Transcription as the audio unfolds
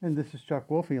And this is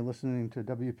Chuck Wolf. You're listening to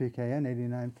WPKN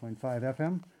 89.5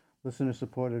 FM,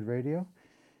 listener-supported radio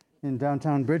in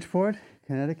downtown Bridgeport,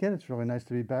 Connecticut. It's really nice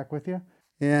to be back with you.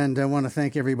 And I want to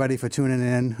thank everybody for tuning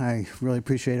in. I really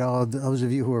appreciate all of those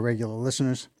of you who are regular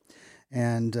listeners.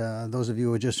 And those of you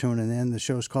who are just tuning in, the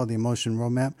show's called The Emotion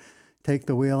Roadmap. Take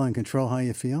the wheel and control how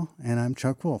you feel. And I'm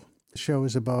Chuck Wolf. The show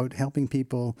is about helping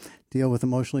people deal with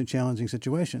emotionally challenging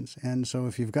situations. And so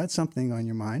if you've got something on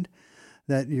your mind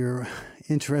that you're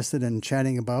interested in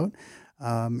chatting about,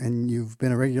 and you've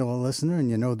been a regular listener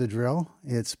and you know the drill,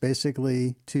 it's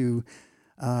basically to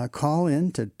call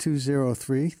in to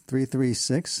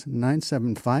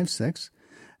 203-336-9756,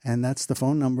 and that's the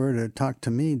phone number to talk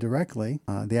to me directly.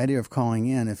 The idea of calling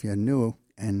in, if you're new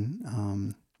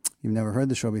and you've never heard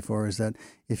the show before, is that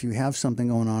if you have something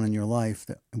going on in your life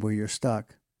where you're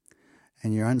stuck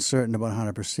and you're uncertain about how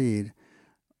to proceed,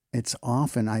 it's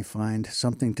often, I find,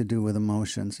 something to do with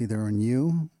emotions, either in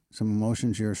you, some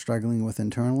emotions you're struggling with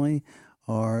internally,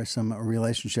 or some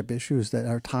relationship issues that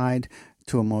are tied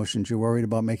to emotions. You're worried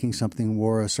about making something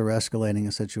worse or escalating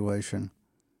a situation,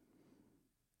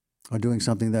 or doing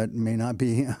something that may not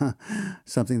be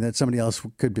something that somebody else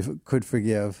could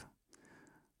forgive.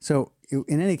 So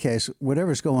in any case,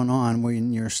 whatever's going on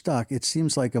when you're stuck, it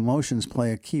seems like emotions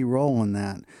play a key role in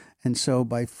that. And so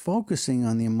by focusing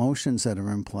on the emotions that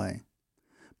are in play,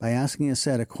 by asking a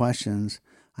set of questions,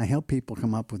 I help people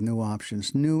come up with new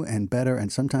options, new and better,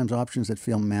 and sometimes options that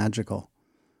feel magical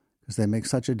because they make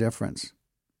such a difference.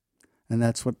 And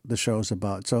that's what the show's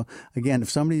about. So again,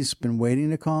 if somebody's been waiting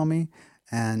to call me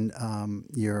and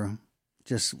you're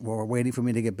just waiting for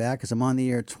me to get back, because I'm on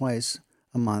the air twice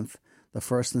a month, the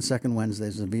first and second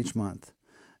Wednesdays of each month.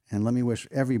 And let me wish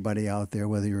everybody out there,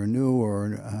 whether you're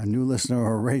new listener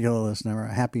or a regular listener,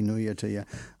 a Happy New Year to you.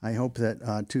 I hope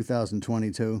that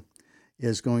 2022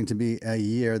 is going to be a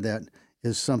year that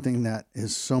is something that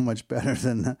is so much better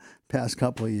than the past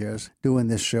couple of years. Doing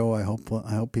this show, I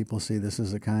hope people see this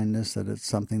as a kindness, that it's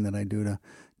something that I do to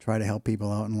try to help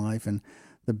people out in life. And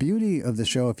the beauty of the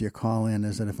show, if you call in,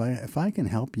 is that if I can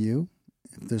help you,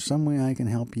 if there's some way I can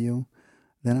help you,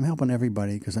 then I'm helping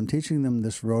everybody, because I'm teaching them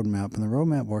this roadmap. And the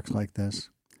roadmap works like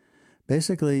this.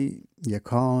 Basically, you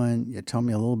call in, you tell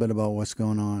me a little bit about what's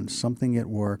going on, something at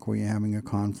work where you're having a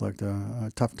conflict, a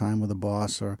tough time with a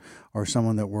boss or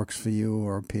someone that works for you,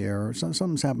 or a peer, or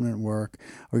something's happening at work,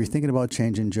 or you're thinking about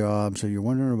changing jobs, or you're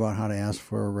wondering about how to ask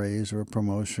for a raise or a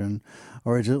promotion,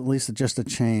 or at least just a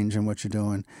change in what you're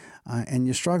doing. And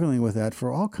you're struggling with that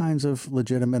for all kinds of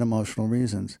legitimate emotional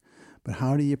reasons. But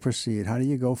how do you proceed? How do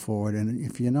you go forward? And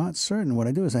if you're not certain, what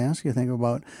I do is I ask you to think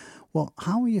about, well,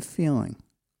 how are you feeling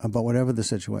about whatever the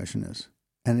situation is?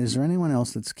 And is there anyone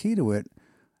else that's key to it?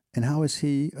 And how is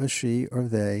he or she or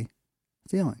they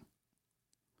feeling?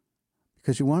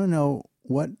 Because you want to know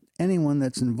what anyone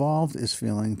that's involved is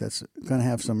feeling that's going to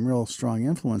have some real strong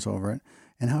influence over it,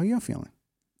 and how you're feeling.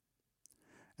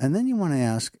 And then you want to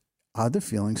ask, are the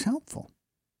feelings helpful?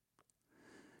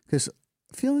 Because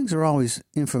feelings are always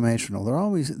informational.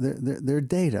 They're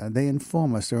data. They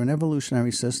inform us. They're an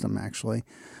evolutionary system, actually.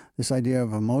 This idea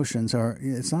of emotions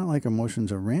it's not like emotions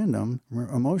are random.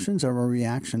 Emotions are a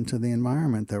reaction to the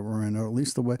environment that we're in, or at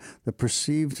least our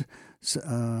perception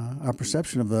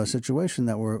of the situation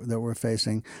that we're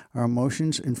facing. Our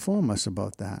emotions inform us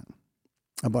about that,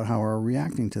 about how we're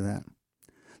reacting to that.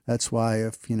 That's why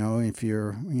if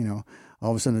you're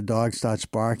all of a sudden a dog starts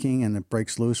barking and it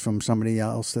breaks loose from somebody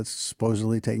else that's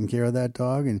supposedly taking care of that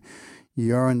dog, and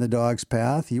you're in the dog's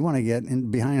path, you want to get in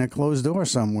behind a closed door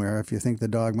somewhere if you think the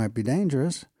dog might be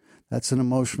dangerous. That's an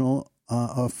emotional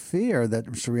of fear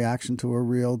that's a reaction to a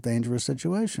real dangerous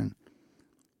situation.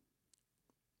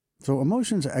 So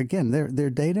emotions, again, they're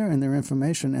data and they're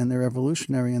information and they're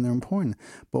evolutionary and they're important.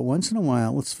 But once in a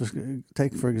while, let's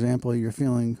take, for example, you're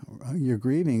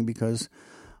grieving because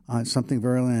something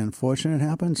very unfortunate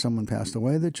happened. Someone passed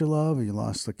away that you love, or you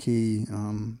lost the key,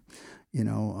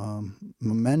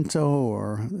 memento,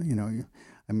 or,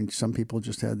 some people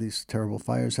just had these terrible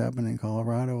fires happen in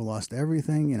Colorado, lost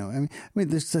everything,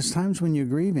 there's times when you're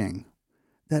grieving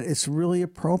that it's really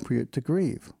appropriate to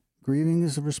grieve. Grieving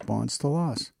is a response to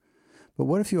loss. But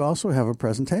what if you also have a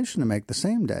presentation to make the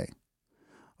same day,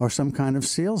 or some kind of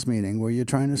sales meeting where you're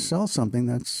trying to sell something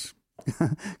that's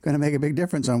going to make a big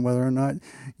difference on whether or not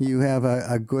you have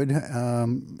a good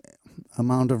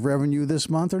amount of revenue this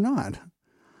month or not?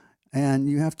 And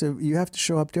you have to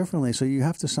show up differently. So you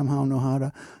have to somehow know how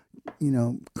to,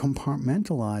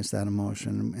 compartmentalize that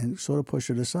emotion and sort of push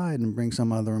it aside and bring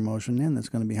some other emotion in that's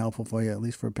going to be helpful for you, at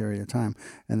least for a period of time,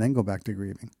 and then go back to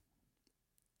grieving.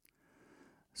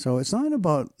 So it's not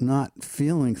about not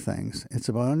feeling things. It's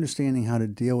about understanding how to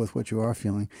deal with what you are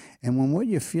feeling. And when what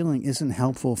you're feeling isn't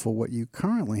helpful for what you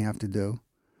currently have to do,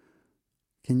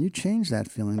 can you change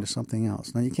that feeling to something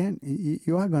else? Now, you can't,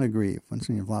 you are going to grieve once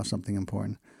you've lost something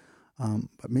important,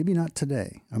 but maybe not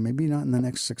today, or maybe not in the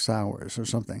next 6 hours or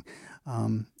something.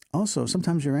 Also,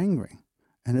 sometimes you're angry.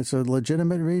 And it's a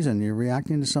legitimate reason. You're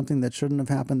reacting to something that shouldn't have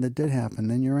happened that did happen.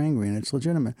 Then you're angry, and it's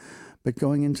legitimate. But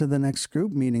going into the next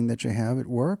group meeting that you have at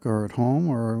work or at home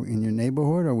or in your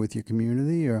neighborhood or with your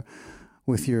community or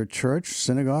with your church,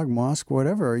 synagogue, mosque,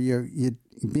 whatever, you're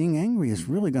being angry is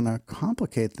really going to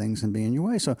complicate things and be in your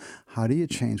way. So how do you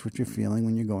change what you're feeling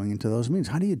when you're going into those meetings?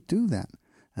 How do you do that?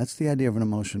 That's the idea of an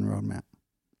emotion roadmap.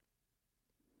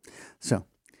 So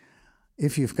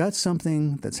if you've got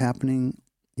something that's happening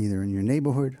either in your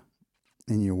neighborhood,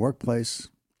 in your workplace,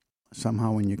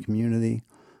 somehow in your community,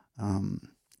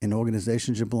 in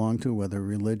organizations you belong to, whether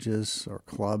religious or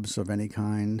clubs of any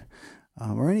kind,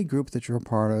 or any group that you're a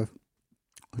part of,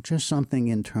 or just something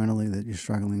internally that you're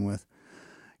struggling with,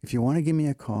 if you want to give me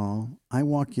a call, I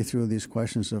walk you through these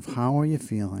questions of how are you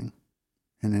feeling,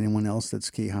 and anyone else that's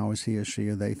key, how is he or she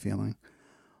or they feeling?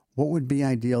 What would be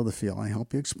ideal to feel? I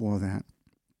help you explore that.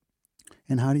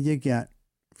 And how do you get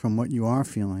from what you are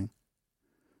feeling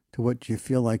to what you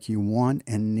feel like you want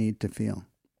and need to feel?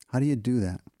 How do you do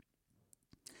that?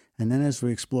 And then as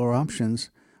we explore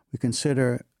options, we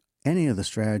consider any of the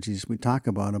strategies we talk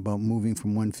about moving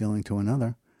from one feeling to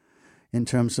another in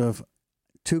terms of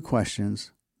 2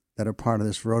 questions that are part of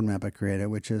this roadmap I created,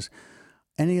 which is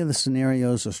any of the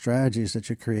scenarios or strategies that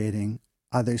you're creating,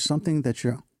 are they something that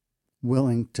you're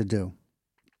willing to do?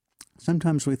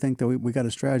 Sometimes we think that we got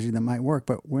a strategy that might work,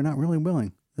 but we're not really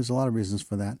willing. There's a lot of reasons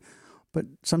for that. But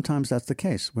sometimes that's the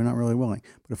case. We're not really willing.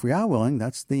 But if we are willing,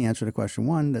 that's the answer to question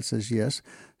 1 that says yes.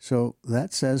 So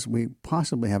that says we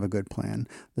possibly have a good plan.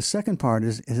 The second part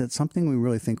is it something we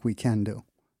really think we can do?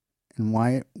 And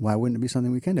why wouldn't it be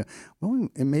something we can do? Well,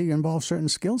 it may involve certain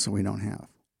skills that we don't have.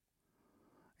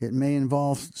 It may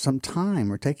involve some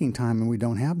time or taking time and we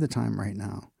don't have the time right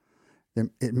now.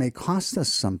 It may cost us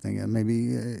something. It may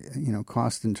be,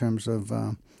 cost in terms of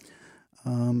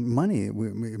money.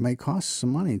 It may cost some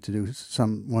money to do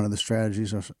one of the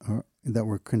strategies or that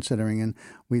we're considering, and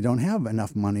we don't have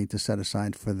enough money to set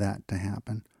aside for that to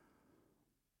happen.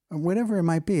 Whatever it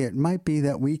might be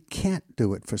that we can't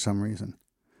do it for some reason.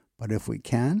 But if we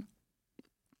can,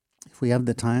 if we have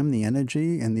the time, the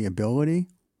energy, and the ability,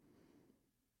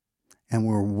 and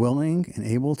we're willing and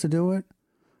able to do it,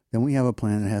 then we have a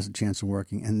plan that has a chance of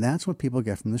working. And that's what people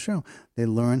get from the show. They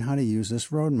learn how to use this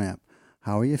roadmap.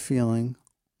 How are you feeling?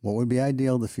 What would be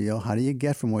ideal to feel? How do you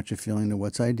get from what you're feeling to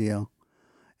what's ideal?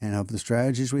 And of the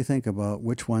strategies we think about,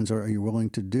 which ones are you willing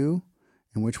to do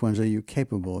and which ones are you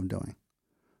capable of doing?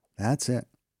 That's it.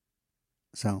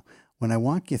 So when I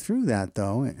walk you through that,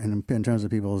 though, and in terms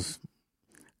of people's,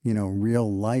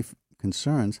 real life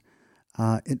concerns,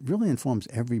 it really informs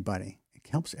everybody. It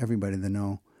helps everybody to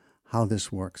know how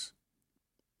this works.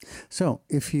 So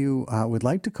if you would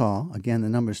like to call, again, the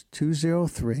number is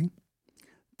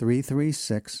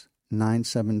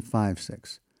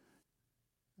 203-336-9756.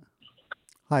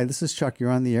 Hi, this is Chuck.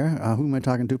 You're on the air. Who am I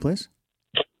talking to, please?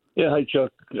 Yeah, hi,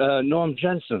 Chuck. Norm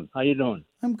Jensen. How you doing?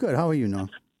 I'm good. How are you, Norm?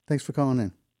 Thanks for calling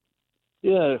in.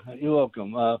 Yeah, you're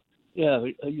welcome.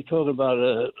 You talk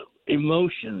about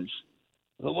emotions.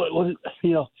 What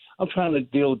I'm trying to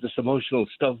deal with this emotional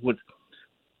stuff with,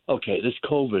 this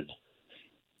COVID.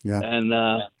 Yeah.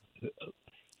 And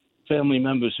family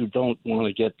members who don't want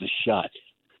to get the shot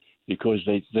because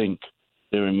they think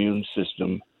their immune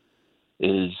system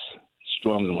is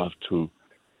strong enough to,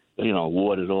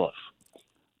 ward it off.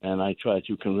 And I try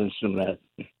to convince them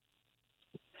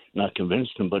not convince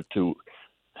them, but to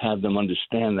have them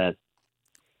understand that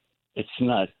it's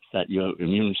not that your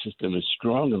immune system is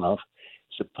strong enough.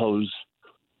 Suppose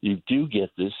you do get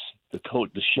the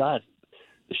shots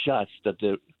that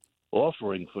they're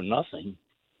offering for nothing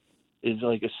is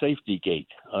like a safety gate,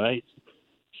 all right?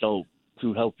 So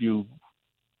to help you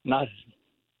not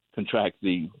contract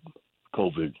the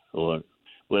COVID or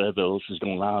whatever else is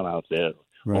going on out there,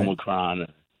 right. Omicron,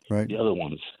 right. The other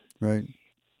ones. Right.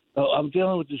 So I'm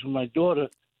dealing with this with my daughter.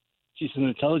 She's an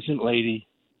intelligent lady.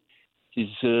 She's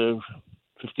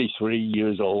 53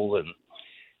 years old, and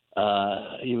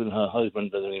even her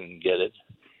husband doesn't even get it.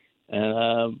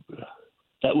 And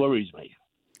that worries me.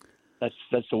 That's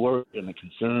the worry and the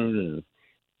concern,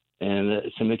 and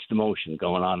it's a mixed emotion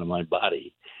going on in my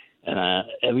body. And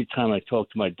every time I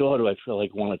talk to my daughter, I feel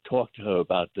like I want to talk to her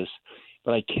about this,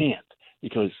 but I can't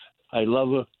because I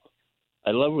love her.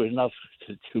 I love her enough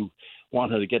to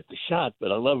want her to get the shot,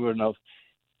 but I love her enough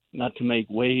not to make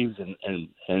waves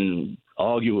and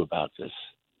argue about this.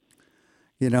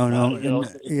 No,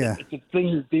 it's a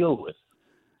thing to deal with.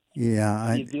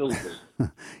 Yeah, you deal with it.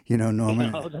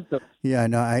 Norman.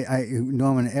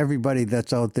 Norman, everybody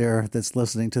that's out there that's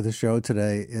listening to the show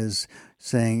today is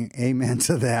saying amen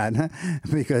to that,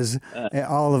 because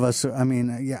all of us. I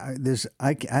mean,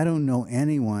 I don't know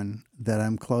anyone that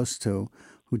I'm close to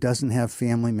who doesn't have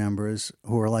family members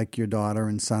who are like your daughter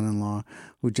and son-in-law,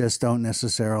 who just don't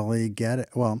necessarily get it.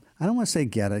 Well, I don't want to say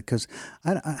get it, because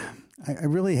I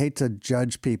really hate to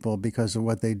judge people because of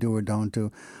what they do or don't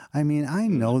do. I mean, I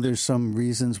know there's some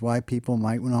reasons why people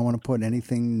might not want to put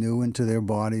anything new into their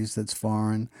bodies that's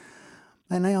foreign.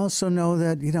 And I also know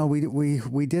that,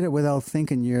 we did it without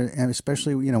thinking.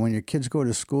 Especially, when your kids go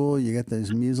to school, you get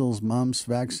these measles, mumps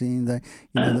vaccine.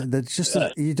 That's just,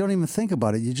 you don't even think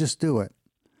about it. You just do it.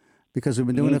 Because we've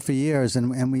been doing it for years,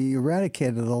 and we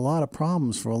eradicated a lot of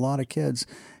problems for a lot of kids.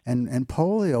 And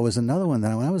polio was another one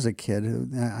that when I was a kid,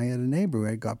 I had a neighbor who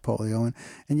had got polio,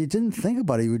 and you didn't think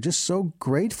about it. You were just so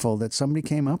grateful that somebody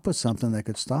came up with something that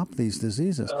could stop these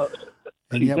diseases.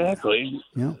 Exactly.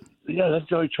 Yeah, that's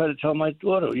what I try to tell my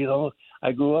daughter.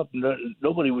 I grew up,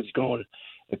 nobody was going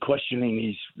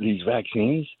questioning these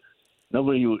vaccines.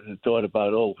 Nobody thought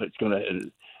about, it's going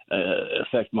to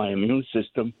affect my immune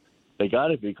system. They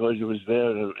got it because it was there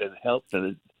and it helped,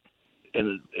 and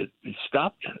it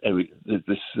stopped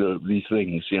these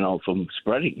things, from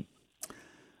spreading.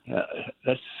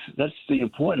 That's the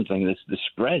important thing. That's the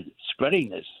spreading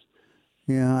this.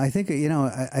 Yeah, I think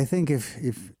I think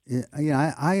if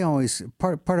I always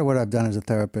part of what I've done as a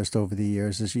therapist over the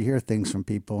years is you hear things from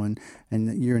people, and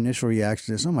your initial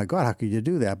reaction is, oh my God, how could you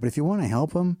do that? But if you want to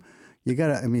help them, you got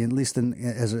to, at least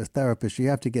as a therapist, you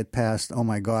have to get past, oh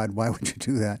my God, why would you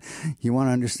do that? You want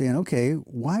to understand, okay,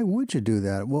 why would you do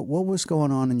that? What was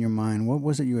going on in your mind? What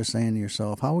was it you were saying to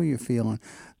yourself? How were you feeling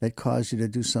that caused you to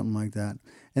do something like that?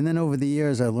 And then over the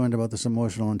years, I learned about this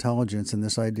emotional intelligence and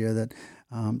this idea that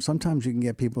sometimes you can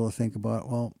get people to think about,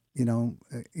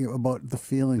 about the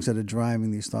feelings that are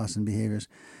driving these thoughts and behaviors.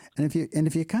 And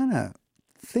if you kind of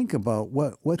think about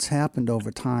what's happened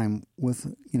over time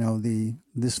with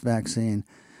this vaccine.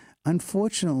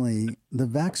 Unfortunately, the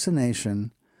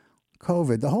vaccination,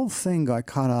 COVID, the whole thing got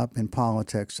caught up in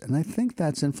politics, and I think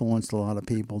that's influenced a lot of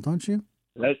people, don't you?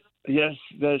 Yes,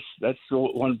 that's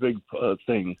one big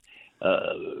thing.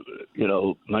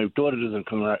 My daughter doesn't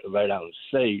come right out and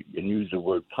say and use the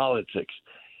word politics.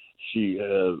 She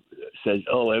says,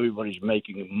 "Oh, everybody's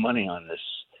making money on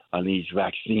these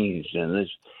vaccines, and this."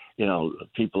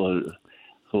 People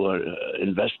who are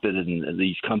invested in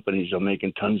these companies are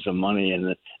making tons of money,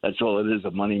 and that's all it is, a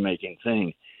money-making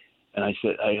thing. And I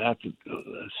said, I have to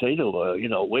say to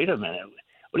her, wait a minute,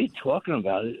 what are you talking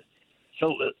about?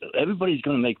 So everybody's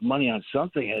going to make money on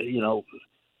something.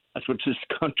 That's what this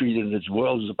country and this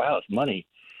world is about, money.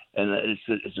 And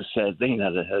it's a sad thing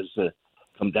that it has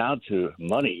come down to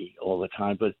money all the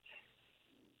time. But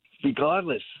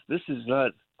regardless, this is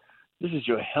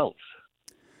your health.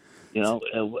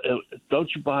 Don't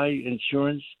you buy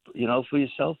insurance, for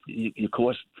yourself? You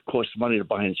cost money to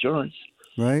buy insurance.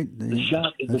 Right.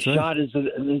 The shot is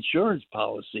an insurance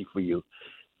policy for you.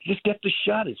 Just get the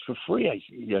shot. It's for free, I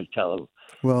tell them.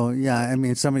 Well, yeah,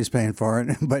 somebody's paying for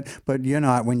it, but you're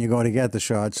not when you go to get the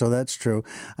shot, so that's true.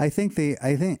 I think you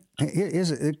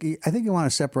want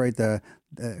to separate the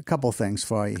couple things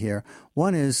for you here.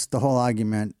 One is the whole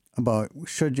argument about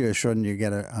should you or shouldn't you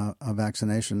get a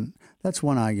vaccination. That's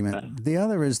one argument. The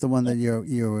other is the one that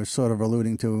you were sort of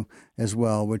alluding to as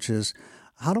well, which is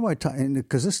how do I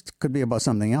because this could be about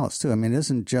something else too. It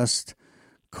isn't just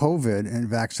COVID and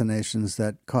vaccinations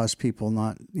that cause people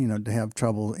not, to have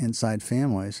trouble inside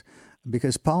families,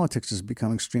 because politics has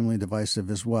become extremely divisive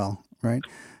as well, right?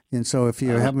 And so if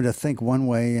you're having to think one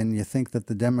way and you think that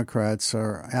the Democrats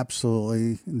are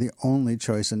absolutely the only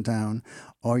choice in town,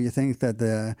 or you think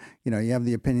that you have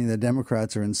the opinion that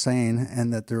Democrats are insane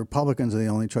and that the Republicans are the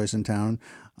only choice in town,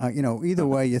 either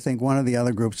way, you think one of the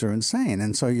other groups are insane.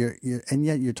 And so and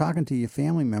yet you're talking to your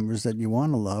family members that you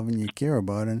want to love and you care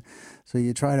about. And so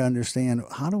you try to understand,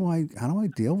 how do I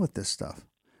deal with this stuff?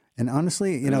 And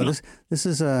honestly,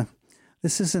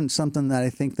 this isn't something that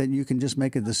I think that you can just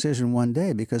make a decision one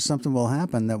day, because something will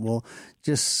happen that will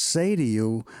just say to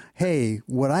you, hey,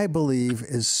 what I believe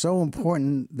is so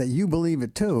important that you believe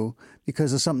it too,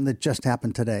 because of something that just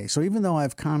happened today. So even though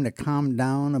I've calmed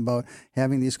down about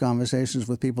having these conversations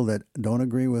with people that don't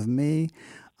agree with me,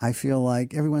 I feel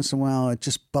like every once in a while it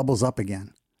just bubbles up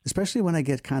again. especially when I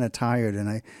get kind of tired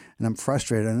and I'm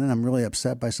frustrated and then I'm really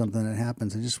upset by something that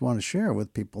happens. I just want to share it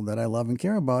with people that I love and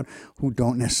care about who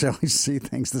don't necessarily see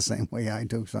things the same way I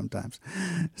do sometimes.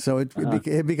 So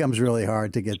it becomes really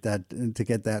hard to get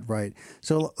that right.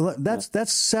 So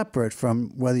that's separate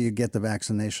from whether you get the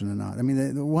vaccination or not. I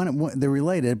mean, they're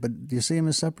related, but do you see them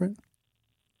as separate?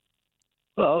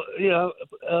 Well,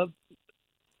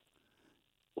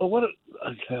 well,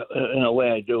 in a way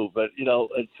I do, but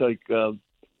it's like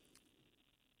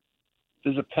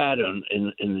there's a pattern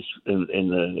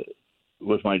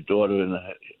with my daughter and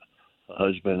her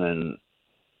husband and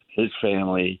his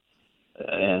family,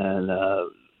 and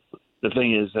the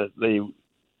thing is that they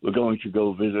were going to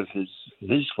go visit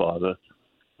his father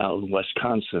out in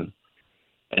Wisconsin,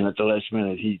 and at the last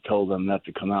minute he told them not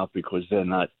to come out because they're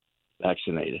not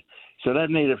vaccinated. So that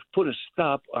put a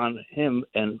stop on him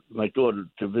and my daughter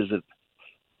to visit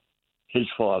his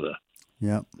father.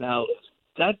 Yeah. Now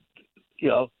that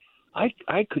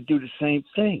I could do the same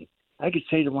thing. I could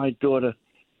say to my daughter,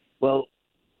 well,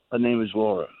 her name is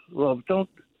Laura. Well,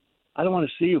 I don't want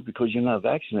to see you because you're not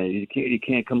vaccinated. You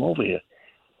can't come over here.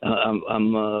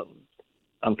 I'm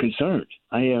concerned.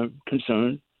 I am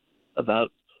concerned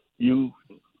about you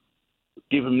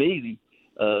giving me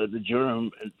the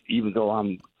germ, even though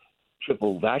I'm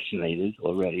triple vaccinated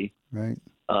already. Right.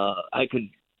 I could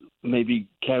maybe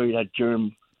carry that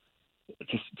germ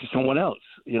to someone else,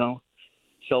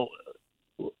 So,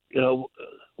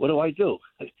 what do I do?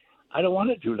 I don't want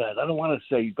to do that. I don't want to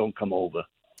say don't come over.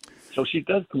 So she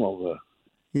does come over.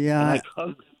 Yeah.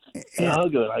 And I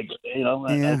hug her. I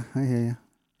hear you.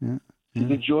 Yeah.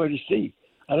 It's a joy to see.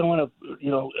 I don't want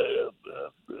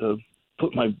to,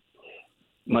 put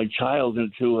my child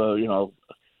into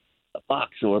a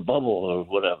box or a bubble or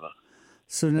whatever.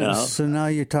 So now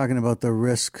you're talking about the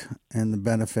risk and the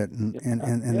benefit in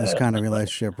this kind of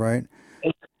relationship, right?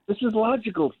 This is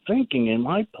logical thinking in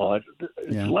my part.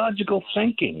 It's logical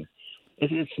thinking.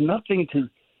 It's nothing to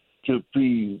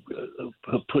be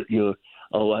put your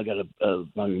I got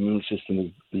my immune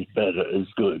system is better, is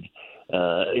good.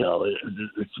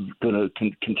 It's going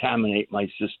to contaminate my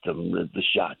system. The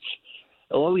shots,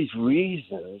 all these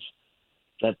reasons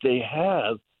that they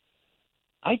have,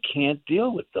 I can't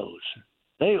deal with those.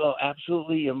 They are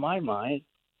absolutely, in my mind,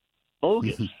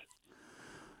 bogus.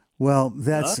 Well,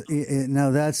 that's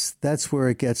where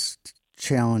it gets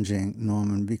challenging,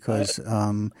 Norman, because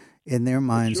in their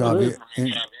minds,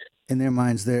 in their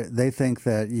minds, they think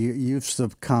that you've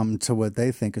succumbed to what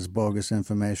they think is bogus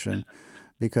information.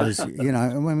 Because,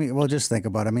 well, just think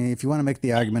about it. I mean, if you want to make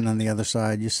the argument on the other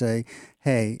side, you say,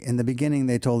 hey, in the beginning,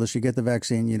 they told us you get the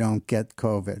vaccine, you don't get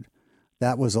COVID.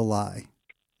 That was a lie.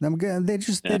 They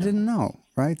didn't know,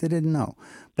 right? They didn't know.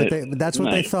 But that's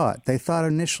what they thought. They thought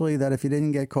initially that if you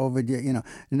didn't get COVID,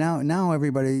 now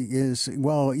everybody is,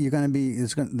 well, you're going to be,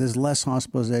 there's less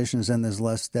hospitalizations and there's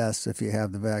less deaths if you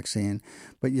have the vaccine,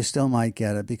 but you still might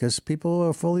get it because people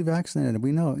are fully vaccinated.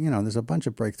 We know, there's a bunch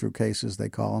of breakthrough cases, they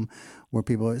call them, where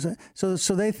people, so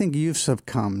they think you've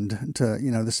succumbed to,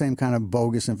 the same kind of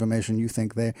bogus information you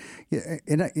think they,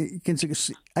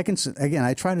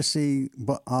 I try to see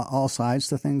all sides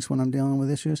to things when I'm dealing with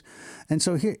issues. And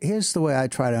so here's the way I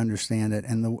try to understand it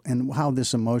and how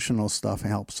this emotional stuff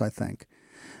helps, I think.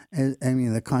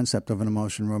 The concept of an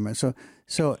emotion roadmap.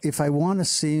 So if I want to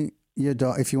see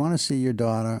if you want to see your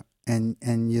daughter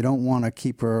and you don't want to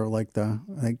keep her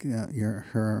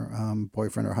her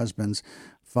boyfriend or husband's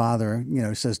father,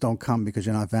 says don't come because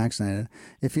you're not vaccinated.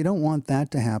 If you don't want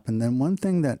that to happen, then one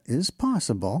thing that is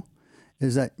possible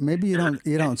is that maybe you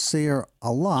don't see her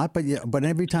a lot, but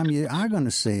every time you are going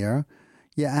to see her,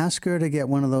 you ask her to get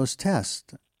one of those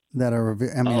tests that are.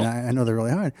 I know they're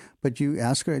really hard, but you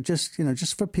ask her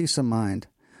just for peace of mind.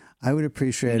 I would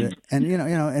appreciate it, and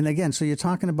and again, so you're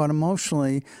talking about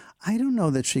emotionally. I don't know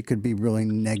that she could be really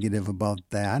negative about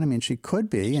that. I mean, she could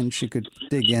be, and she could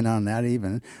dig in on that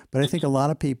even. But I think a lot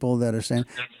of people that are saying,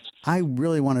 "I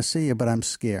really want to see you, but I'm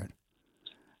scared."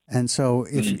 And so,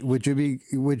 would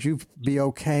you be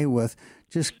okay with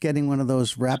just getting one of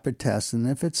those rapid tests? And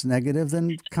if it's negative,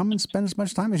 then come and spend as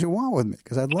much time as you want with me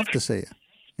because I'd love to see you.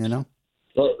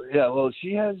 Well, yeah. Well,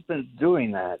 she has been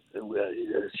doing that.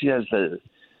 She has the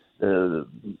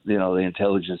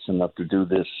intelligence enough to do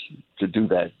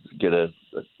that, get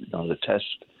the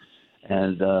test,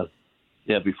 and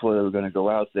before they were going to go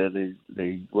out there,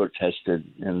 they were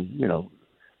tested, and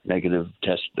negative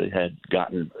tests. They had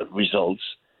gotten results.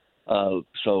 But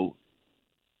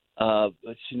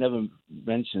she never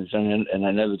mentions, and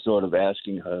I never thought of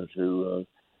asking her to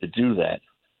do that.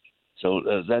 So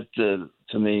that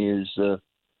to me is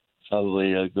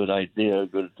probably a good idea.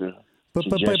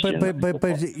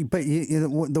 The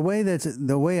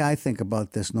way I think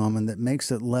about this, Norman, that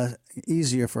makes it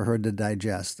easier for her to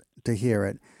digest, to hear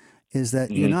it, is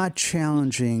that you're not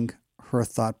challenging her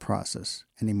thought process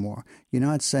anymore. You're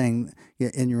not saying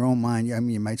in your own mind, I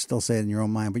mean, you might still say it in your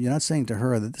own mind, but you're not saying to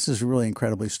her that this is really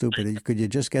incredibly stupid. Could you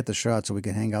just get the shot so we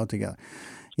can hang out together?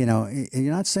 You know,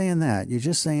 you're not saying that. You're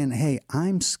just saying, hey,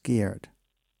 I'm scared.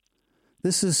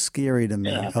 This is scary to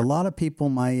me. Yeah. A lot of people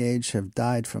my age have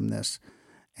died from this.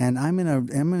 And I'm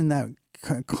in that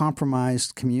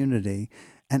compromised community.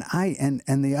 And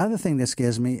and the other thing that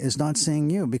scares me is not seeing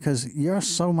you, because you're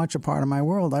so much a part of my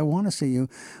world. I want to see you,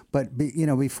 but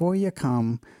before you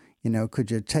come,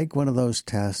 could you take one of those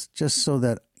tests just so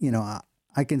that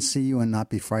I can see you and not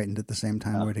be frightened at the same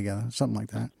time we're together, something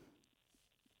like that.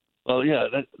 Well, yeah,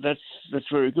 that's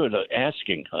very good.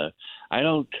 Asking her, I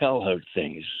don't tell her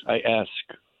things. I ask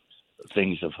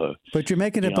things of her. But you're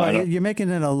making it you're making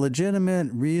it a legitimate,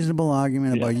 reasonable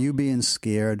argument about you being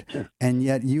scared, and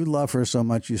yet you love her so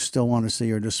much you still want to see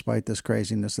her despite this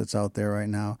craziness that's out there right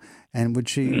now. And would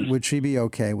she be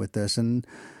okay with this? And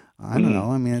I don't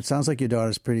know. I mean, it sounds like your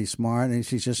daughter's pretty smart, and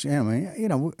she's just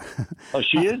Oh,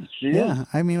 she is. She is.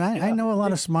 I mean, I know a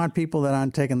lot of smart people that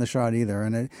aren't taking the shot either,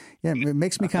 and it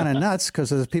makes me kind of nuts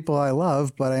because there's people I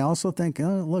love, but I also think,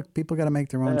 look, people got to make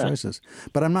their own choices.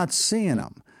 But I'm not seeing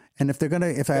them. And if they're gonna,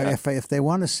 if they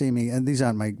want to see me, and these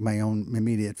aren't my own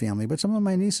immediate family, but some of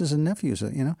my nieces and nephews,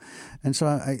 and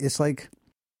so it's like,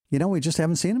 we just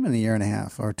haven't seen them in a year and a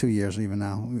half or 2 years even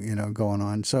now, going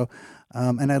on. So,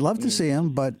 and I'd love to see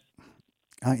them, but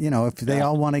if they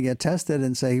all want to get tested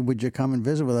and say, would you come and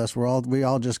visit with us? We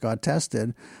all just got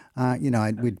tested,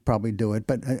 we'd probably do it.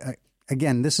 But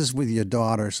again, this is with your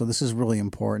daughter, so this is really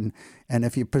important. And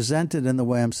if you present it in the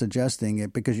way I'm suggesting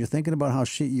it, because you're thinking about how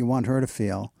you want her to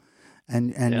feel,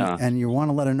 and you want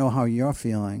to let her know how you're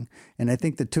feeling. And I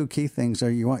think the two key things are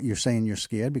you're saying you're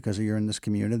scared because you're in this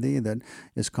community that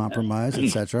is compromised, et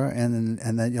cetera,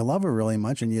 and that you love her really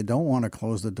much and you don't want to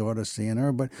close the door to seeing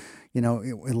her. But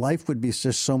life would be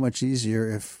just so much easier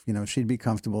if she'd be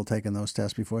comfortable taking those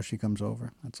tests before she comes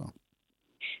over. That's all.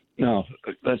 No,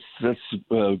 that's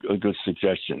a good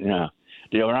suggestion. Yeah,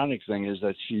 the ironic thing is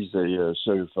that she's a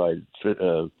certified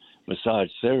massage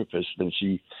therapist, and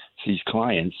she sees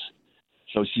clients.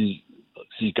 So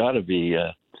she's got to be.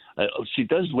 She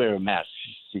does wear a mask.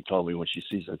 She told me when she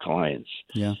sees her clients.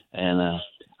 Yeah. And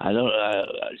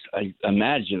I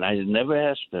imagine I never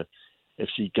asked her if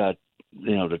she got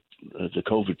the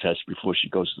COVID test before she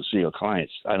goes to see her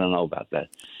clients. I don't know about that,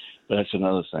 but that's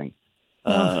another thing.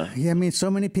 I mean,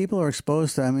 so many people are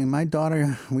exposed to. I mean, my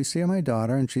daughter. We see my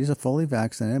daughter, and she's a fully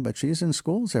vaccinated, but she's in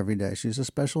schools every day. She's a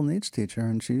special needs teacher,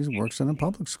 and she works in a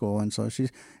public school, and so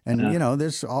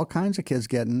there's all kinds of kids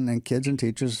kids and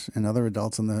teachers and other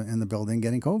adults in the building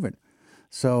getting COVID.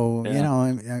 So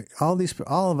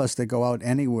all of us that go out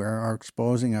anywhere are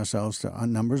exposing ourselves to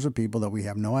numbers of people that we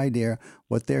have no idea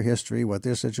what their history, what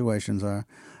their situations are,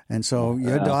 and so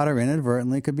your daughter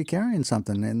inadvertently could be carrying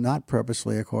something, and not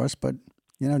purposely, of course, but.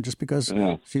 Just because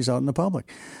she's out in the public.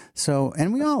 So,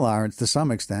 and we all are to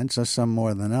some extent, just some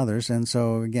more than others. And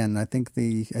so, again, I think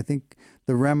the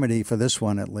remedy for this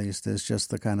one, at least, is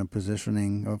just the kind of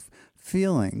positioning of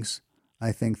feelings,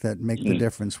 I think, that make the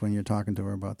difference when you're talking to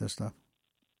her about this stuff.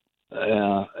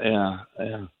 Yeah.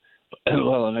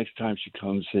 Well, the next time she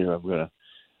comes here, I'm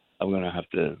gonna have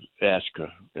to ask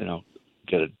her,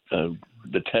 get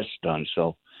the test done,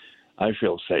 so I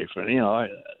feel safer.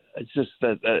 It's just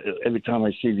that every time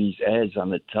I see these ads on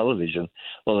the television,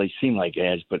 well, they seem like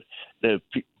ads, but the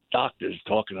doctors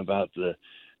talking about the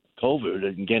COVID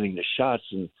and getting the shots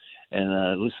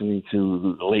and listening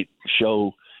to the late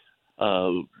show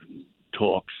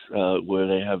talks where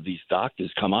they have these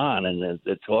doctors come on and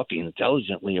they're talking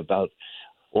intelligently about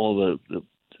all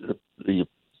the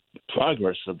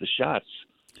progress of the shots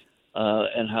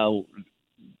and how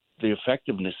the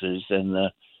effectiveness is,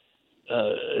 and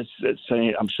it's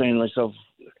saying, I'm saying to myself,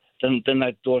 then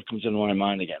that thought comes into my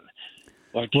mind again.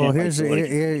 Well, here's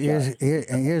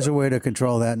a way to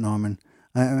control that, Norman.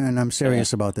 And I'm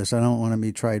serious about this. I don't want to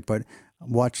be trite, but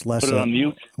watch less. Put it on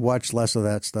mute. Watch less of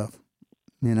that stuff.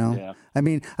 Yeah. I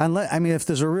mean, if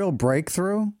there's a real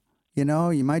breakthrough, you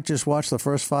might just watch the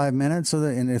first 5 minutes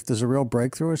and if there's a real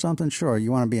breakthrough or something, sure,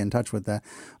 you want to be in touch with that.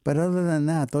 But other than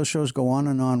that, those shows go on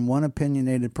and on, one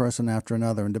opinionated person after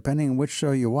another. And depending on which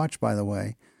show you watch, by the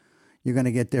way, you're going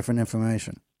to get different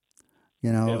information.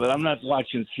 Yeah, but I'm not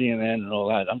watching CNN and all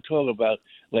that. I'm talking about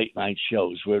late night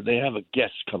shows where they have a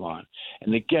guest come on,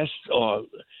 and the guests are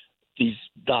these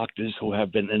doctors who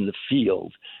have been in the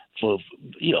field for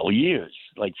years,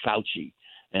 like Fauci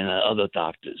and other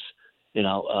doctors.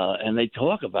 and they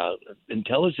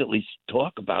intelligently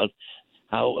talk about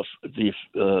how the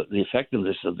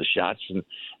effectiveness of the shots and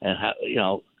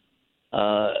how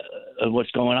and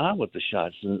what's going on with the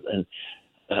shots and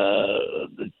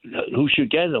who should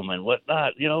get them and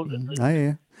whatnot. I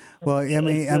hear. Well,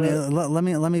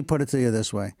 let me put it to you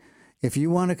this way. If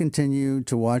you want to continue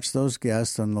to watch those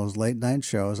guests on those late night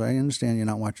shows, I understand you're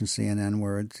not watching CNN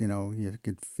where it's, you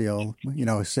could feel,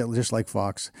 just like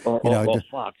Fox. Or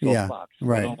Fox. Yeah, Fox.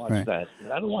 Right. I don't watch that.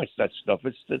 I don't watch that stuff.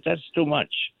 That's too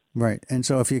much. Right. And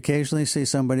so if you occasionally see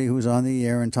somebody who's on the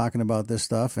air and talking about this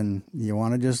stuff and you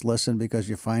want to just listen because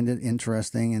you find it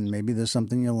interesting and maybe there's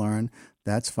something you learn,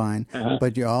 that's fine. Uh-huh.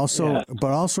 But you also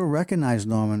recognize,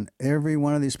 Norman, every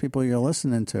one of these people you're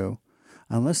listening to,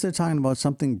 unless they're talking about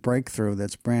something breakthrough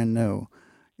that's brand new,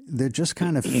 they're just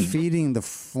kind of feeding the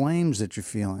flames that you're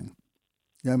feeling.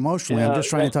 Emotionally, I'm just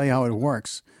trying to tell you how it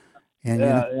works. And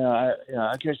I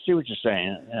can see what you're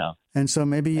saying. Yeah. And so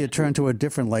maybe you turn to a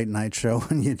different late night show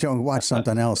and you don't watch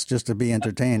something else just to be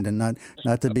entertained and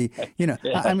not to be,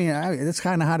 I mean, it's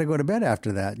kind of hard to go to bed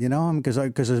after that,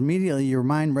 because immediately your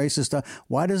mind races to,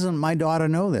 why doesn't my daughter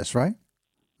know this, right?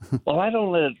 Well, I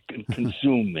don't let it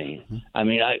consume me. I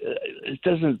mean, I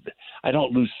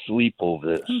don't lose sleep over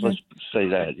this. Okay. Let's say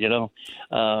that,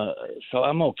 so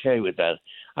I'm okay with that.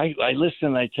 I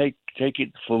listen. I take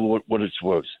it for what it's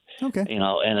worth. Okay. And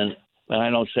I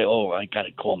don't say, oh, I got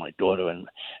to call my daughter and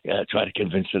try to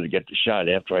convince her to get the shot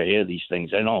after I hear these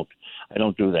things. I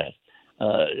don't do that.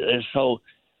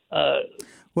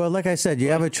 Well, like I said, you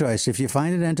have a choice. If you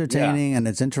find it entertaining and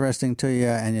it's interesting to you,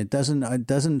 and it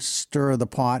doesn't stir the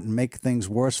pot and make things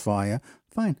worse for you,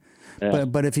 fine. Yeah.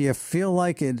 But if you feel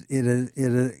like it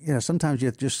sometimes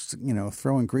you're just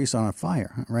throwing grease on a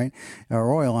fire, right,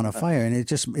 or oil on a fire, and it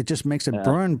just makes it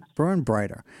burn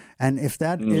brighter. And if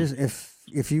that is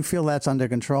if you feel that's under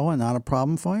control and not a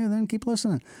problem for you, then keep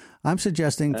listening. I'm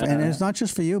suggesting, and it's not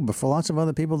just for you, but for lots of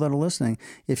other people that are listening,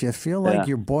 if you feel like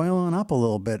you're boiling up a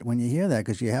little bit when you hear that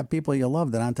because you have people you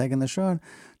love that aren't taking the shot,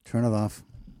 turn it off.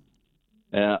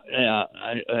 Yeah,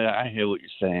 I hear what you're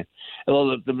saying.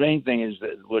 Well, the main thing is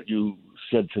that what you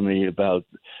said to me about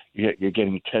you're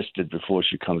getting tested before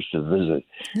she comes to visit.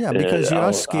 Yeah, because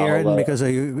you're scared, and because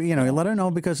you let her know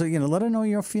let her know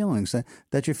your feelings,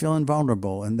 that you're feeling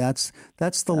vulnerable, and that's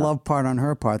the love part on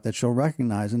her part that she'll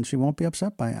recognize, and she won't be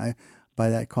upset by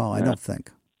that call. I don't think.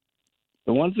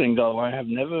 The one thing though, I have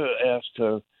never asked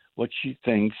her what she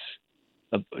thinks,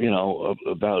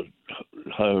 about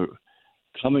her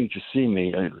coming to see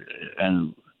me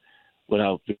and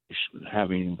without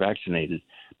having vaccinated.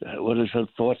 What is her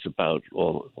thoughts about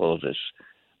all of this,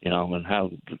 and how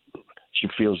she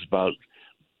feels about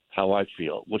how I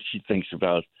feel, what she thinks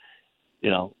about,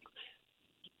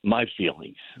 my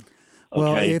feelings. Okay?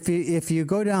 Well, if you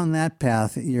go down that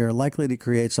path, you're likely to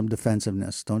create some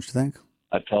defensiveness, don't you think?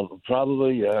 I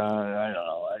probably, I don't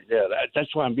know.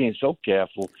 That's why I'm being so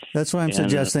careful. That's why I'm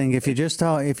suggesting if you just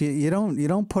tell, if you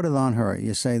don't put it on her,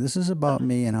 you say this is about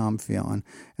me and how I'm feeling,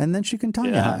 and then she can tell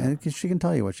you. She can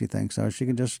tell you what she thinks, or she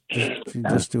can just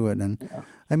do it. And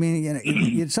I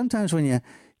mean, sometimes when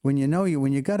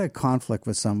you got a conflict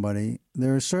with somebody,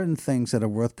 there are certain things that are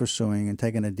worth pursuing and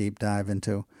taking a deep dive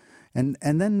into. And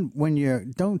then when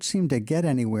you don't seem to get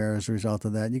anywhere as a result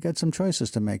of that, you got some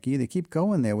choices to make. You either keep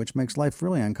going there, which makes life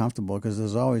really uncomfortable because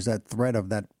there's always that threat of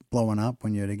that blowing up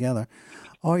when you're together,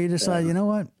 or you decide, you know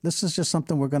what, this is just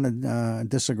something we're going to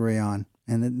disagree on,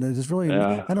 and there's really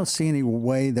I don't see any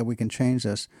way that we can change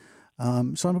this.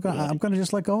 So I'm going to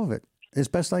just let go of it as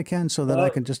best I can, so that I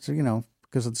can just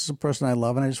because it's a person I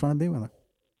love and I just want to be with her.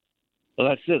 Well,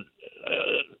 that's it.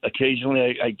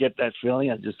 Occasionally, I get that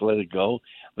feeling. I just let it go.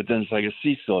 But then it's like a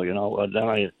seesaw, Then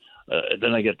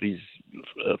I get these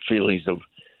feelings of,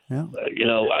 I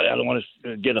don't want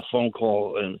to get a phone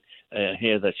call and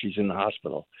hear that she's in the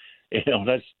hospital.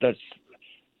 That's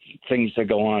things that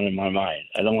go on in my mind.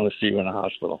 I don't want to see her in the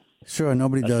hospital. Sure,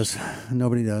 nobody does,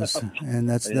 and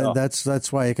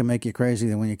that's why it can make you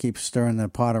crazy when you keep stirring the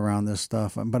pot around this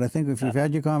stuff. But I think if you've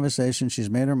had your conversation, she's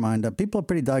made her mind up. People are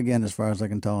pretty dug in, as far as I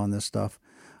can tell, on this stuff.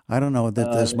 I don't know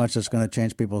that there's much that's going to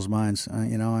change people's minds. I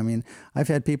mean, I've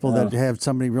had people that have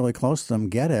somebody really close to them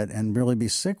get it and really be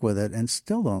sick with it, and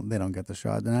still don't get the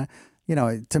shot. And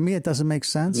to me, it doesn't make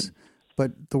sense.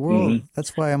 But the world,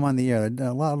 that's why I'm on the air.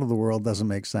 A lot of the world doesn't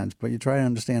make sense, but you try to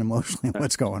understand emotionally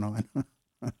what's going on.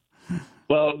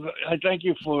 Well, I thank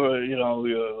you for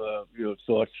your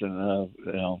thoughts and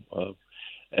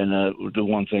the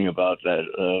one thing about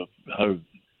that her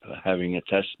having a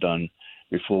test done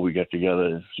before we get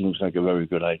together, it seems like a very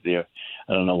good idea.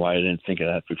 I don't know why I didn't think of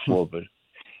that before, but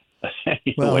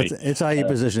Anyway, Well, it's how you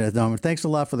position it, Norman. Thanks a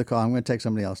lot for the call. I'm going to take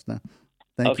somebody else now.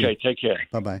 Thank you. okay, take care.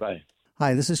 Bye-bye. Bye.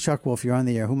 Hi, this is Chuck Wolf. You're on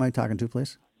the air. Who am I talking to,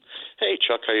 please? Hey,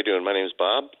 Chuck, how you doing? My name's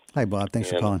Bob. Hi, Bob. Thanks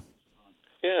for calling.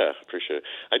 Yeah, appreciate it.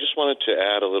 I just wanted to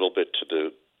add a little bit to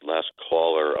the last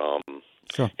caller.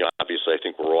 Sure. Obviously, I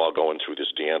think we're all going through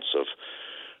this dance of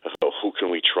who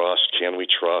can we trust? Can we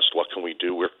trust? What can we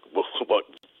do?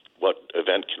 What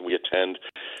event can we attend?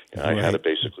 Right. I had to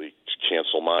basically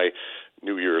cancel my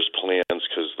New Year's plans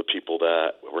because the people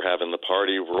that were having the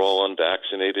party were all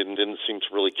unvaccinated and didn't seem to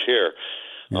really care.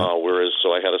 Yeah.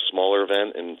 So I had a smaller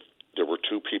event, and there were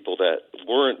two people that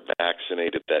weren't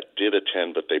vaccinated that did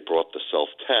attend, but they brought the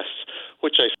self-tests,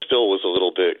 which I still was a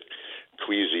little bit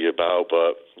queasy about,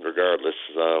 but regardless,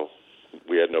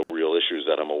 we had no real issues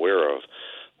that I'm aware of.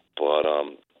 But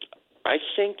I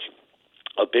think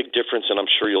a big difference, and I'm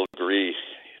sure you'll agree,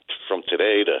 from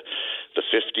today to the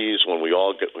 50s when we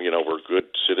all were good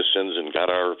citizens and got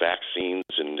our vaccines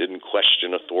and didn't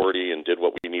question authority and did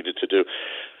what we needed to do.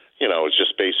 It's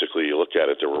just basically, you look at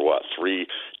it, there were 3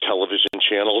 television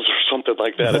channels or something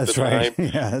like that That's at the right. time.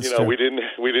 Yeah, that's true. We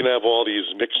didn't have all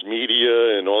these mixed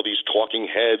media and all these talking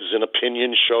heads and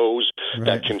opinion shows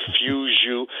that confuse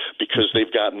you because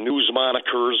they've got news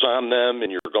monikers on them,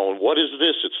 and you're going, "What is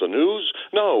this? It's the news?"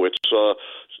 No, it's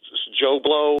Joe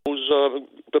Blow's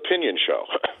opinion show.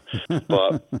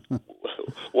 But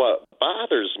what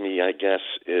bothers me, I guess,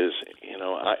 is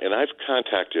I've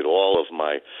contacted all of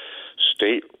my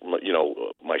state, my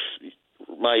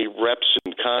reps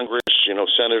in Congress,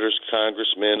 senators,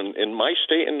 congressmen in my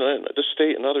state and the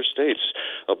state and other states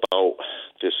about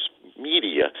this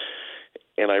media.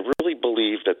 And I really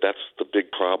believe that that's the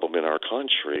big problem in our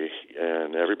country.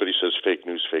 And everybody says fake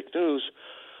news,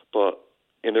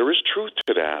 and there is truth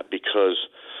to that, because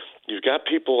you've got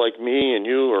people like me and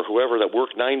you or whoever that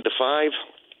work 9 to 5.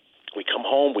 We come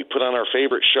home, we put on our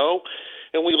favorite show,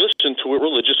 and we listen to it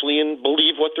religiously and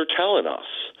believe what they're telling us.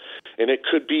 And it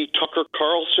could be Tucker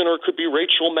Carlson or it could be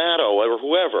Rachel Maddow or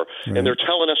whoever. Right. And they're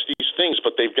telling us these things,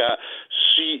 but they've got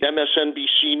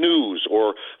MSNBC News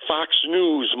or Fox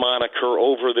News moniker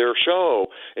over their show.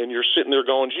 And you're sitting there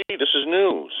going, gee, this is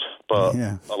news. But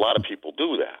a lot of people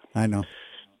do that. I know.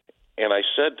 And I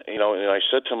said,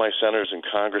 to my senators and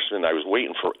congressmen, I was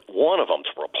waiting for one of them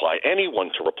to reply, anyone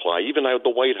to reply, even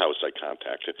the White House I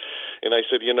contacted. And I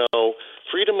said,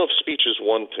 freedom of speech is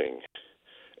one thing.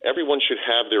 Everyone should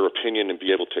have their opinion and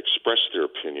be able to express their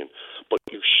opinion, but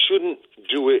you shouldn't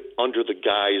do it under the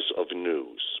guise of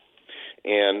news.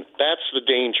 And that's the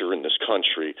danger in this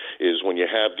country, is when you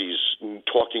have these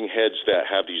talking heads that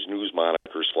have these news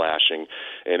monikers flashing,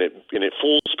 and it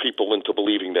fools people into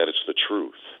believing that it's the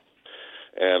truth.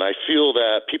 And I feel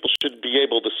that people should be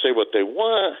able to say what they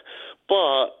want,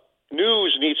 but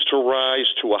news needs to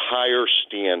rise to a higher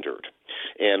standard.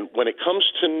 And when it comes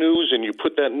to news and you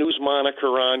put that news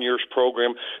moniker on your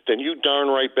program, then you darn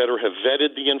right better have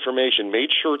vetted the information,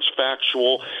 made sure it's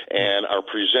factual, and are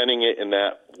presenting it in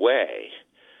that way.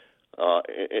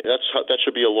 That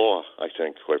should be a law, I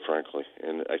think, quite frankly.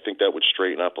 And I think that would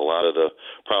straighten up a lot of the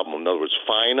problem. In other words,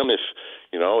 fine them if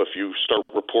you start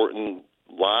reporting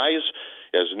lies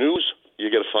as news, you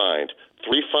get a fine.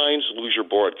 3 fines, lose your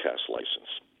broadcast license.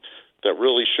 That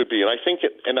really should be. And I think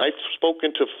and I've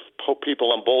spoken to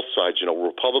people on both sides,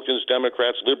 Republicans,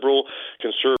 Democrats, liberal,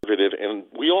 conservative, and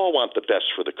we all want the best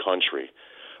for the country.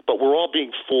 But we're all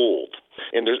being fooled.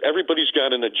 And everybody's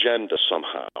got an agenda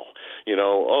somehow.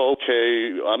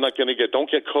 Okay, I'm not going to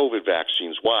don't get COVID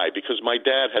vaccines. Why? Because my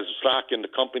dad has stock in the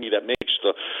company that makes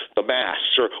the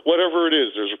masks, or whatever it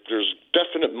is. There's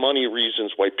definite money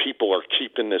reasons why people are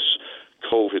keeping this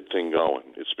COVID thing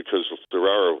going. It's because there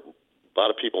are a lot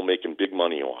of people making big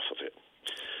money off of it.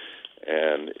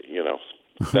 And,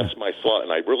 that's my thought.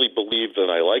 And I really believe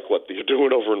that I like what they're doing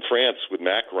over in France with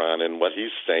Macron and what he's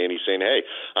saying. He's saying, hey,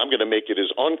 I'm going to make it as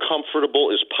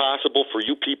uncomfortable as possible for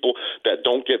you people that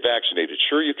don't get vaccinated.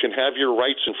 Sure, you can have your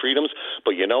rights and freedoms,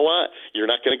 but you know what? You're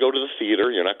not going to go to the theater.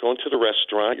 You're not going to the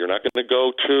restaurant. You're not going to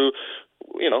go to,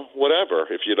 whatever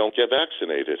if you don't get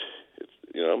vaccinated.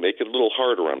 Make it a little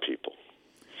harder on people.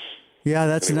 Yeah,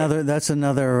 that's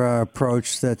another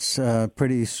approach that's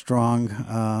pretty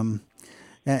strong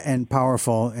and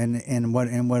powerful, and what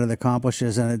it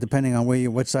accomplishes, and depending on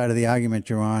what side of the argument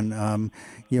you're on,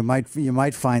 you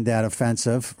might find that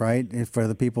offensive, right? For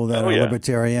the people that are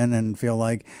libertarian and feel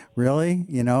like, really,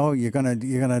 you're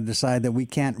gonna decide that we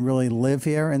can't really live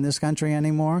here in this country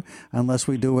anymore unless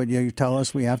we do what you tell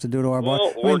us we have to do to our body.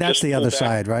 I mean, that's the other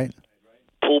side, right?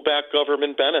 pull back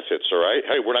government benefits, all right?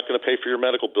 Hey, we're not going to pay for your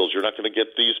medical bills. You're not going to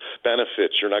get these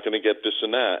benefits. You're not going to get this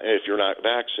and that if you're not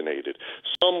vaccinated.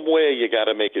 Some way you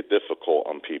got to make it difficult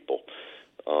on people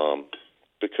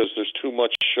because there's too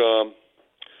much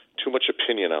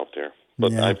opinion out there.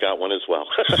 But yeah. I've got one as well.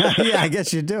 Yeah, I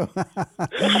guess you do.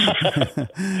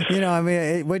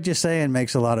 What you're saying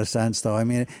makes a lot of sense, though. I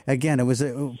mean, again, it was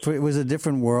a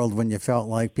different world when you felt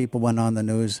like people went on the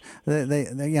news.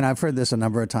 I've heard this a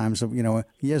number of times.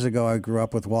 Years ago, I grew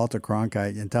up with Walter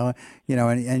Cronkite,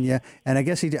 and I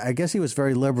guess he was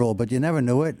very liberal, but you never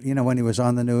knew it. When he was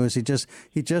on the news, he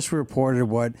just reported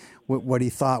what he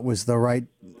thought was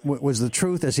the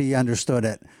truth as he understood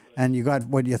it. And you got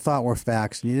what you thought were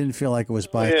facts, and you didn't feel like it was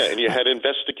biased. Yeah, and you had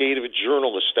investigative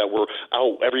journalists that were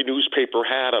out. Every newspaper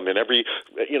had them, and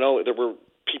there were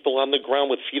people on the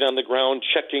ground with feet on the ground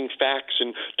checking facts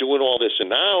and doing all this. And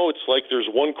now it's like there's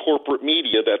one corporate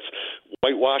media that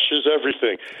whitewashes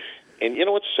everything. And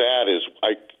what's sad is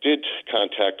I did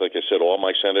contact, like I said, all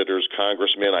my senators,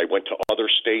 congressmen. I went to other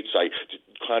states. I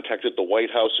contacted the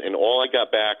White House, and all I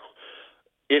got back,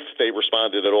 if they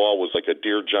responded at all, was like a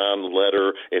Dear John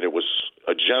letter, and it was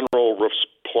a general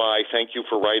reply, thank you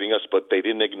for writing us, but they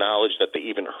didn't acknowledge that they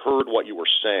even heard what you were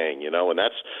saying, and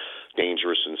that's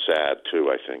dangerous and sad, too,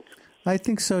 I think. I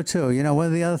think so, too. One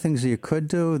of the other things that you could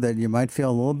do that you might feel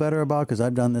a little better about, because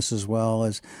I've done this as well,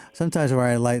 is sometimes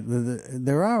where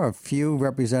there are a few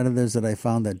representatives that I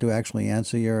found that do actually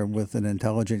answer you with an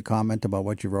intelligent comment about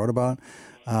what you wrote about.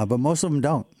 But most of them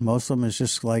don't. Most of them is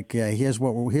just like, here's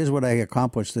what I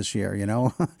accomplished this year,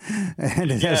 and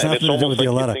it has nothing to do with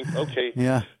your letter. Okay,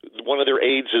 yeah. One of their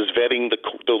aides is vetting the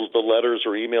letters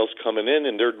or emails coming in,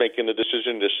 and they're making the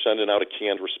decision to sending out a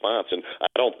canned response. And I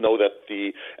don't know that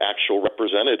the actual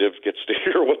representative gets to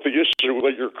hear what the issue,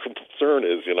 what your concern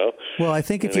is, Well, I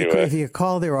think if you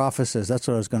call their offices, that's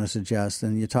what I was going to suggest,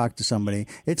 and you talk to somebody,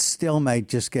 it still might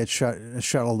just get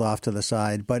shuttled off to the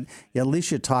side, but at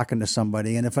least you're talking to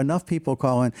somebody. And if enough people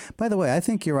call in, by the way, I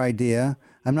think your idea,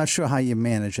 I'm not sure how you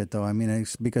manage it, though. I mean,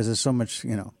 it's because there's so much,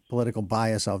 political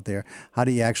bias out there. How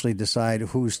do you actually decide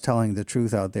who's telling the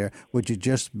truth out there? Would you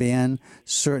just ban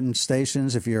certain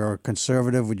stations? If you're a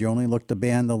conservative, would you only look to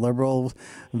ban the liberal,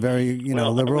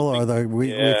 liberal? Or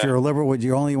if you're a liberal, would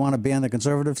you only want to ban the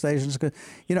conservative stations?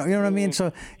 You know what I mean?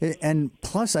 So, and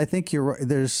plus, I think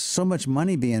there's so much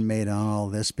money being made on all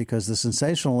this because the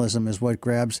sensationalism is what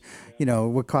grabs,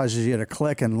 what causes you to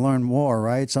click and learn more,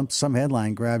 right? Some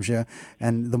headline grabs you,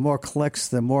 and the more clicks,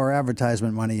 the more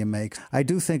advertisement money you make. I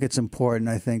do think it's important,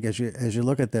 I think, as you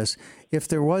look at this, if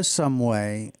there was some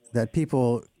way that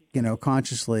people,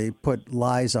 consciously put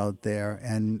lies out there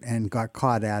and got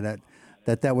caught at it,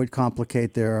 that would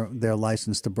complicate their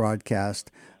license to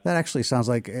broadcast. That actually sounds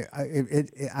like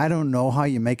I don't know how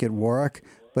you make it work,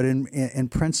 but in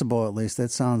principle, at least,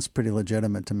 that sounds pretty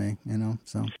legitimate to me,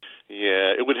 so.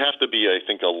 Yeah, it would have to be, I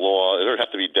think, a law. There would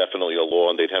have to be definitely a law,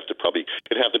 and it'd have to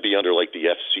be under like the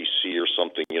FCC or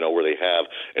something, where they have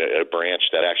a branch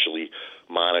that actually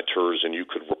monitors and you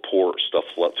could report stuff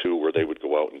to, where they would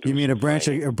go out and do. You mean a branch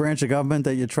of government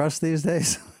that you trust these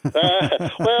days?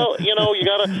 Well, you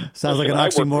gotta. Sounds like an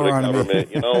oxymoron to me.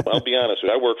 I'll be honest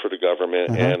with you. I work for the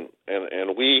government,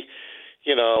 and we.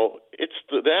 It's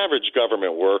the average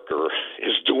government worker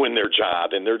is doing their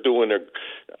job, and they're doing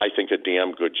I think, a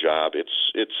damn good job. It's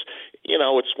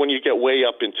when you get way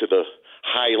up into the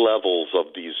high levels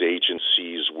of these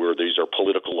agencies where these are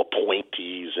political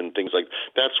appointees and things like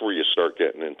that's where you start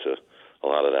getting into a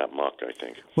lot of that muck, I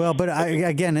think. Well, but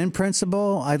again, in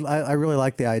principle, I really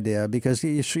like the idea because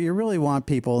you really want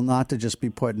people not to just be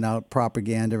putting out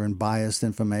propaganda and biased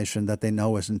information that they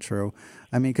know isn't true.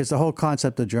 I mean, because the whole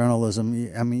concept of journalism,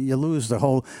 you lose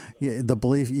the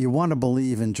belief. You want to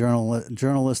believe in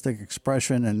journalistic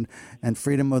expression and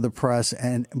freedom of the press,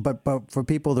 but for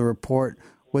people to report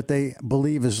what they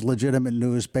believe is legitimate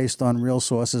news based on real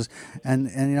sources,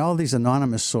 and all these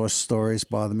anonymous source stories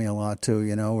bother me a lot too.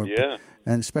 Yeah.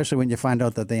 And especially when you find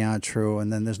out that they aren't true,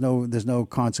 and then there's no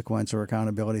consequence or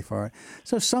accountability for it.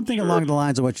 So something along the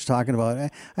lines of what you're talking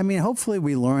about. I mean, hopefully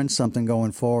we learn something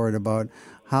going forward about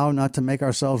how not to make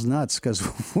ourselves nuts, because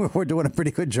we're doing a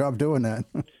pretty good job doing that.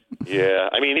 Yeah,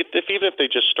 I mean, even if they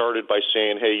just started by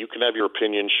saying, "Hey, you can have your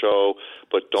opinion show,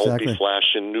 but don't be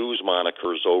flashing news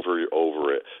monikers over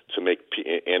it," to make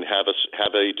and have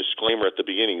a disclaimer at the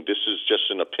beginning. This is just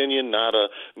an opinion, not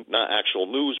actual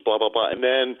news. Blah blah blah, and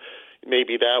then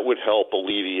maybe that would help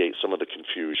alleviate some of the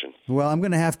confusion. Well, I'm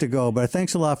going to have to go, but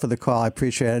thanks a lot for the call. I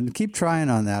appreciate it, and keep trying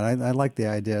on that. I like the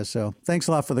idea. So thanks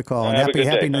a lot for the call, and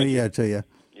happy New Year to you.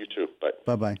 You too. Bye.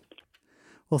 Bye-bye.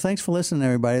 Well, thanks for listening,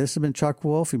 everybody. This has been Chuck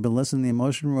Wolf. You've been listening to the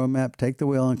Emotion Roadmap. Take the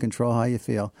wheel and control how you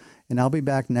feel. And I'll be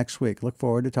back next week. Look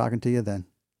forward to talking to you then.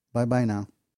 Bye-bye now.